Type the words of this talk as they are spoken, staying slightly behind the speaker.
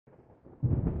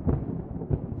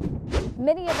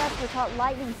Many of us were taught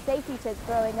lightning safety tips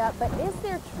growing up, but is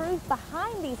there truth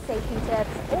behind these safety tips,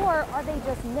 or are they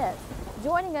just myths?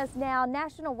 Joining us now,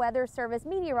 National Weather Service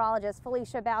meteorologist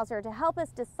Felicia Bowser to help us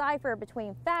decipher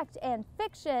between fact and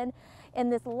fiction in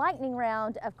this lightning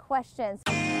round of questions.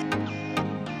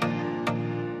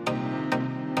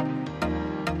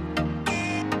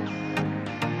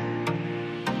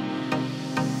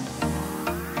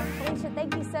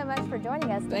 Thank you so much for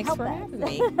joining us. Thanks for having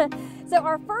me. So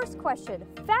our first question,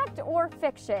 fact or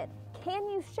fiction? Can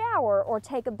you shower or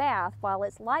take a bath while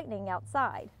it's lightning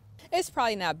outside? It's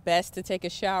probably not best to take a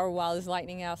shower while it's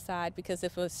lightning outside, because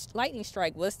if a lightning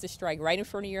strike was to strike right in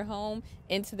front of your home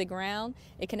into the ground,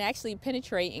 it can actually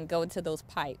penetrate and go into those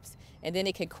pipes, and then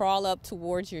it can crawl up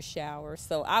towards your shower.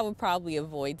 So I would probably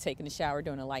avoid taking a shower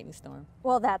during a lightning storm.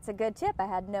 Well, that's a good tip. I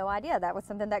had no idea that was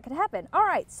something that could happen. All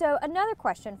right, so another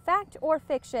question, fact or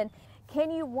fiction?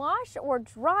 Can you wash or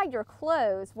dry your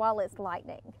clothes while it's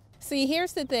lightning? See,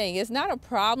 here's the thing. It's not a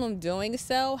problem doing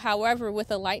so. However,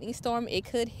 with a lightning storm, it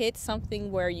could hit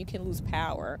something where you can lose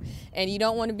power. And you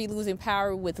don't want to be losing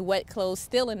power with wet clothes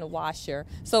still in the washer.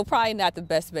 So probably not the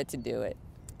best bet to do it.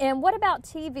 And what about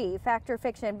TV, fact or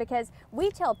fiction? Because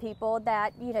we tell people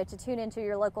that, to tune into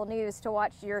your local news to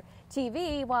watch your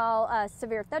TV while a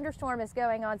severe thunderstorm is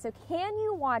going on. So can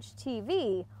you watch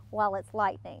TV while it's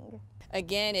lightning?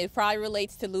 Again, it probably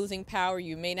relates to losing power.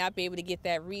 You may not be able to get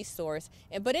that resource.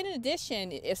 But in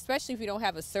addition, especially if you don't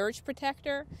have a surge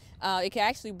protector, it can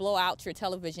actually blow out your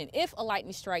television if a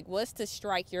lightning strike was to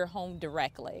strike your home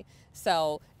directly.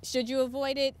 So should you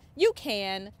avoid it? You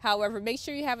can. However, make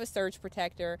sure you have a surge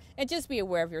protector and just be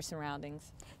aware of your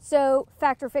surroundings. So,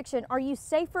 fact or fiction, are you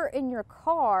safer in your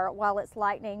car while it's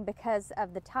lightning because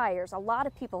of the tires? A lot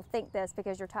of people think this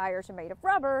because your tires are made of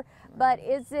rubber, but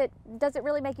does it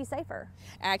really make you safer?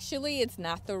 Actually, it's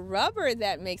not the rubber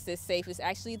that makes it safe. It's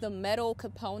actually the metal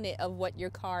component of what your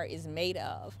car is made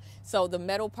of. So the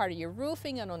metal part of your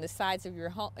roofing and on the sides of your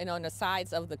home and on the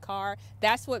sides of the car,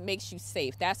 that's what makes you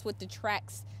safe. That's what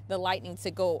detracts the lightning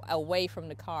to go away from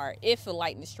the car if a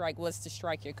lightning strike was to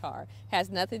strike your car. Has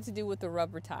nothing to do with the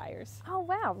rubber tires. Oh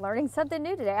wow, learning something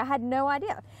new today. I had no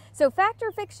idea. So fact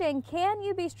or fiction, can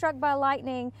you be struck by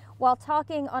lightning while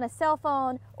talking on a cell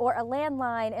phone or a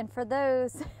landline? And for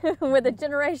those with a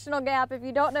generational gap, if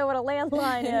you don't know what a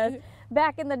landline is,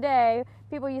 back in the day,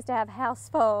 people used to have house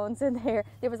phones, and there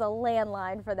was a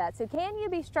landline for that. So can you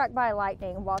be struck by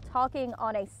lightning while talking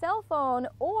on a cell phone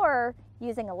or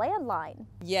using a landline?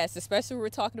 Yes, especially when we're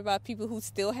talking about people who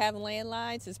still have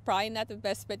landlines. It's probably not the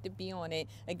best bet to be on it.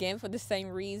 Again, for the same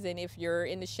reason, if you're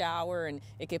in the shower and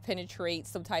it can penetrate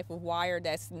some type of wire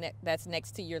that's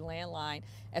next to your landline.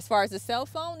 As far as the cell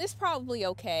phone, it's probably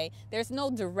okay. There's no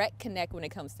direct connect when it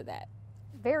comes to that.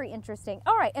 Very interesting.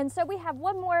 All right, and so we have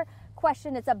one more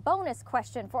question. It's a bonus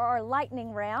question for our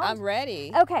lightning round. I'm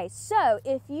ready. Okay, so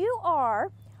if you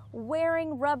are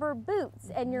wearing rubber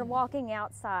boots and you're walking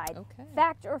outside,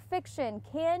 fact or fiction,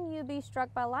 can you be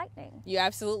struck by lightning? You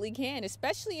absolutely can,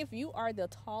 especially if you are the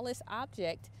tallest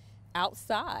object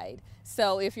outside.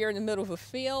 So if you're in the middle of a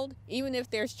field, even if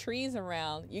there's trees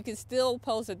around, you can still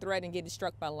pose a threat and get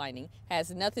struck by lightning.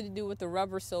 Has nothing to do with the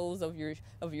rubber soles of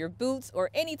your boots or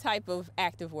any type of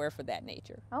active wear for that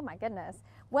nature. Oh my goodness.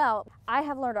 Well, I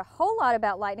have learned a whole lot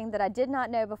about lightning that I did not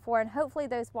know before, and hopefully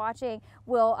those watching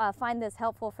will find this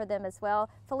helpful for them as well.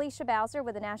 Felicia Bowser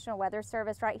with the National Weather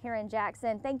Service right here in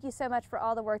Jackson. Thank you so much for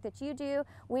all the work that you do.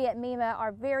 We at MEMA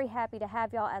are very happy to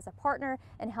have y'all as a partner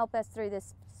and help us through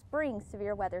this spring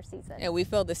severe weather season. And we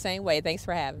feel the same way. Thanks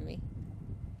for having me.